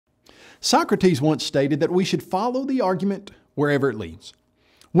Socrates once stated that we should follow the argument wherever it leads.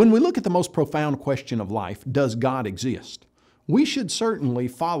 When we look at the most profound question of life, does God exist? We should certainly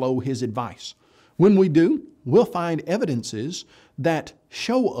follow his advice. When we do, we'll find evidences that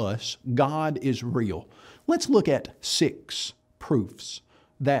show us God is real. Let's look at 6 proofs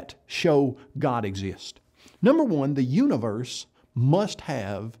that show God exists. Number 1, the universe must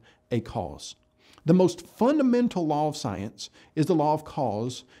have a cause. The most fundamental law of science is the law of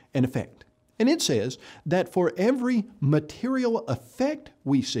cause and effect. And it says that for every material effect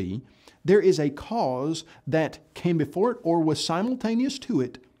we see, there is a cause that came before it or was simultaneous to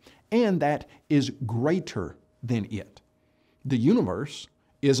it, and that is greater than it. The universe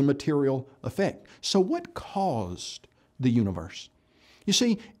is a material effect. So what caused the universe? You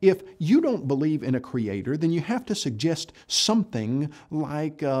see, if you don't believe in a creator, then you have to suggest something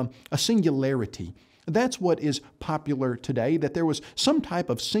like a singularity. That's what is popular today, that there was some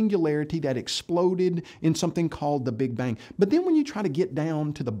type of singularity that exploded in something called the Big Bang. But then when you try to get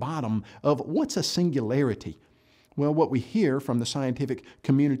down to the bottom of what's a singularity, well, what we hear from the scientific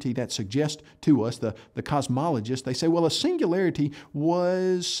community that suggests to us, the cosmologists, they say, well, a singularity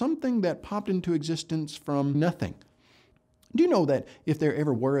was something that popped into existence from nothing. Do you know that if there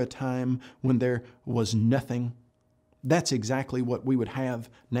ever were a time when there was nothing, that's exactly what we would have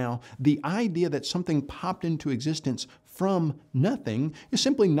now? The idea that something popped into existence from nothing is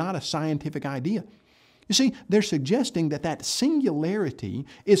simply not a scientific idea. You see, they're suggesting that that singularity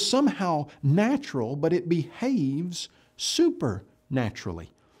is somehow natural, but it behaves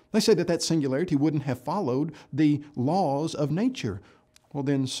supernaturally. They say that that singularity wouldn't have followed the laws of nature. Well,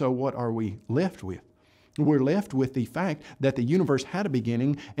 then, so what are we left with? We're left with the fact that the universe had a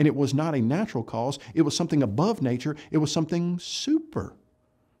beginning, and it was not a natural cause. It was something above nature. It was something super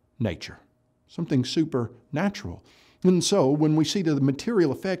nature, something supernatural. And so when we see the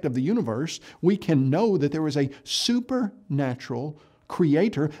material effect of the universe, we can know that there was a supernatural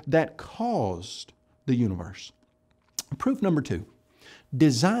creator that caused the universe. Proof number 2,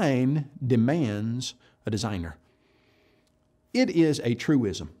 design demands a designer. It is a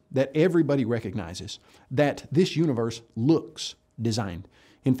truism that everybody recognizes that this universe looks designed.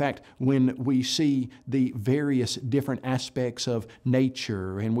 In fact, when we see the various different aspects of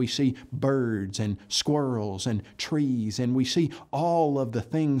nature, and we see birds and squirrels and trees, and we see all of the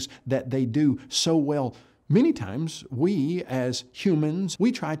things that they do so well, many times we as humans,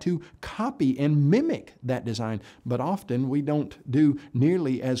 we try to copy and mimic that design, but often we don't do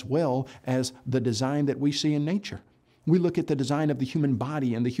nearly as well as the design that we see in nature. We look at the design of the human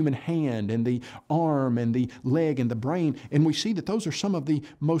body and the human hand and the arm and the leg and the brain, and we see that those are some of the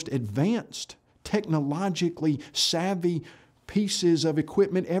most advanced, technologically savvy pieces of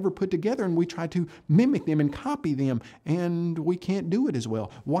equipment ever put together, and we try to mimic them and copy them, and we can't do it as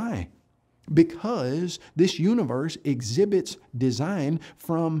well. Why? Because this universe exhibits design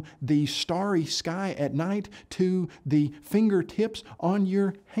from the starry sky at night to the fingertips on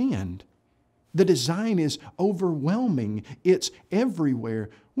your hand. The design is overwhelming. It's everywhere.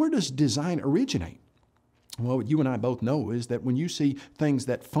 Where does design originate? Well, what you and I both know is that when you see things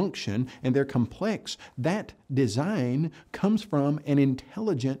that function and they're complex, that design comes from an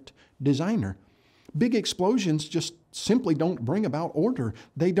intelligent designer. Big explosions just simply don't bring about order.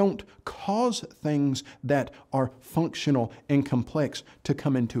 They don't cause things that are functional and complex to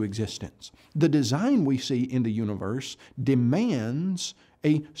come into existence. The design we see in the universe demands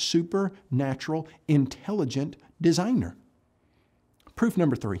a supernatural, intelligent designer. Proof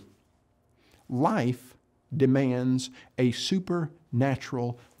number 3, life demands a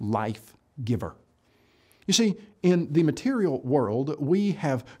supernatural life giver. You see, in the material world, we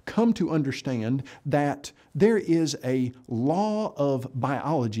have come to understand that there is a law of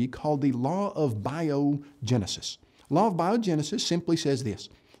biology called the law of biogenesis. Law of biogenesis simply says this,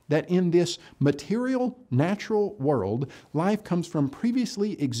 that in this material, natural world, life comes from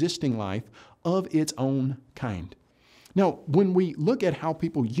previously existing life of its own kind. Now, when we look at how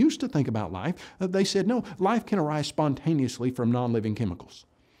people used to think about life, they said, no, life can arise spontaneously from non-living chemicals.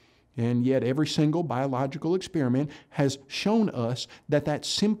 And yet every single biological experiment has shown us that that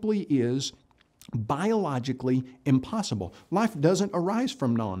simply is biologically impossible. Life doesn't arise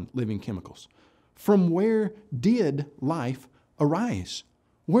from non-living chemicals. From where did life arise?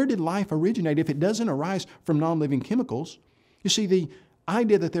 Where did life originate if it doesn't arise from non-living chemicals? You see, the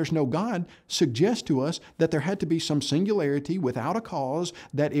idea that there's no God suggests to us that there had to be some singularity without a cause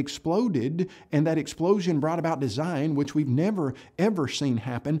that exploded, and that explosion brought about design, which we've never, ever seen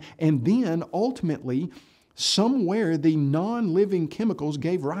happen. And then ultimately, somewhere the non-living chemicals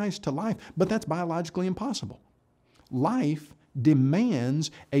gave rise to life. But that's biologically impossible. Life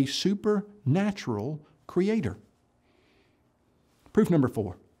demands a supernatural creator. Proof number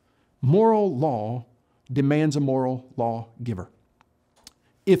 4. Moral law demands a moral lawgiver.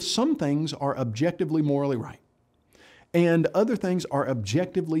 If some things are objectively morally right and other things are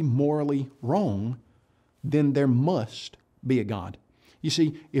objectively morally wrong, then there must be a God. You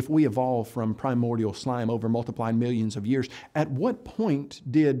see, if we evolved from primordial slime over multiplied millions of years, at what point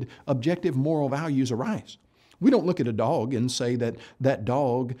did objective moral values arise? We don't look at a dog and say that that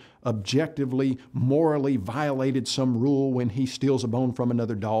dog objectively, morally violated some rule when he steals a bone from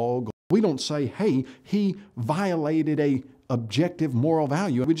another dog. We don't say, hey, he violated a objective moral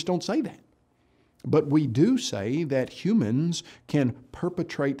value. We just don't say that. But we do say that humans can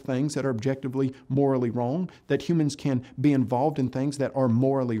perpetrate things that are objectively morally wrong, that humans can be involved in things that are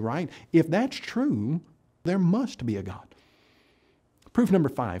morally right. If that's true, there must be a God. Proof number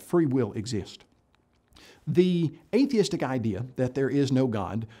 5, free will exists. The atheistic idea that there is no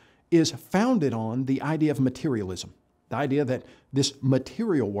God is founded on the idea of materialism, the idea that this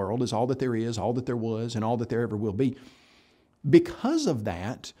material world is all that there is, all that there was, and all that there ever will be. Because of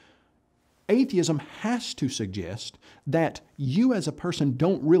that, atheism has to suggest that you as a person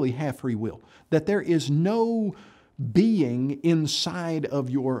don't really have free will, that there is no being inside of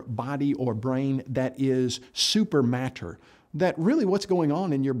your body or brain that is supermatter, that really what's going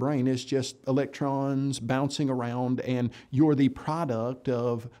on in your brain is just electrons bouncing around and you're the product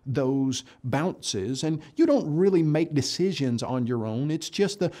of those bounces and you don't really make decisions on your own. It's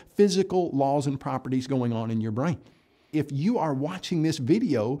just the physical laws and properties going on in your brain. If you are watching this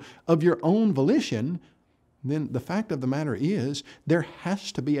video of your own volition, then the fact of the matter is there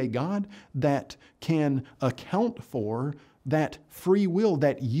has to be a God that can account for that free will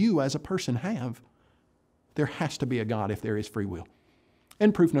that you as a person have. There has to be a God if there is free will.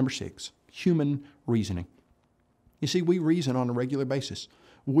 And proof number 6, human reasoning. You see, we reason on a regular basis.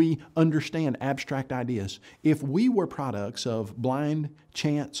 We understand abstract ideas. If we were products of blind,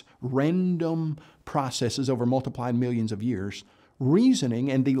 chance, random processes over multiplied millions of years,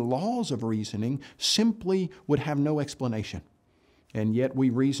 reasoning and the laws of reasoning simply would have no explanation. And yet we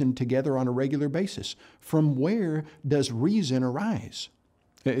reason together on a regular basis. From where does reason arise?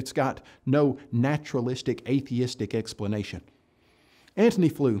 It's got no naturalistic, atheistic explanation. Antony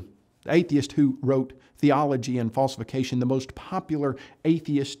Flew, the atheist who wrote Theology and Falsification, the most popular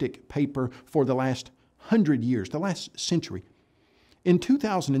atheistic paper for the last 100 years, the last century. In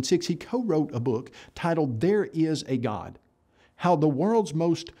 2006, he co-wrote a book titled There Is a God, How the World's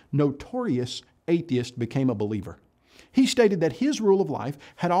Most Notorious Atheist Became a Believer. He stated that his rule of life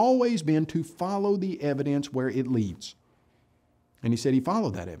had always been to follow the evidence where it leads. And he said he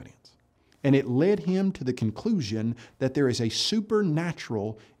followed that evidence. And it led him to the conclusion that there is a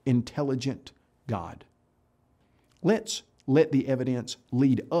supernatural, intelligent God. Let's let the evidence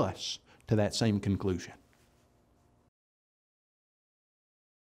lead us to that same conclusion.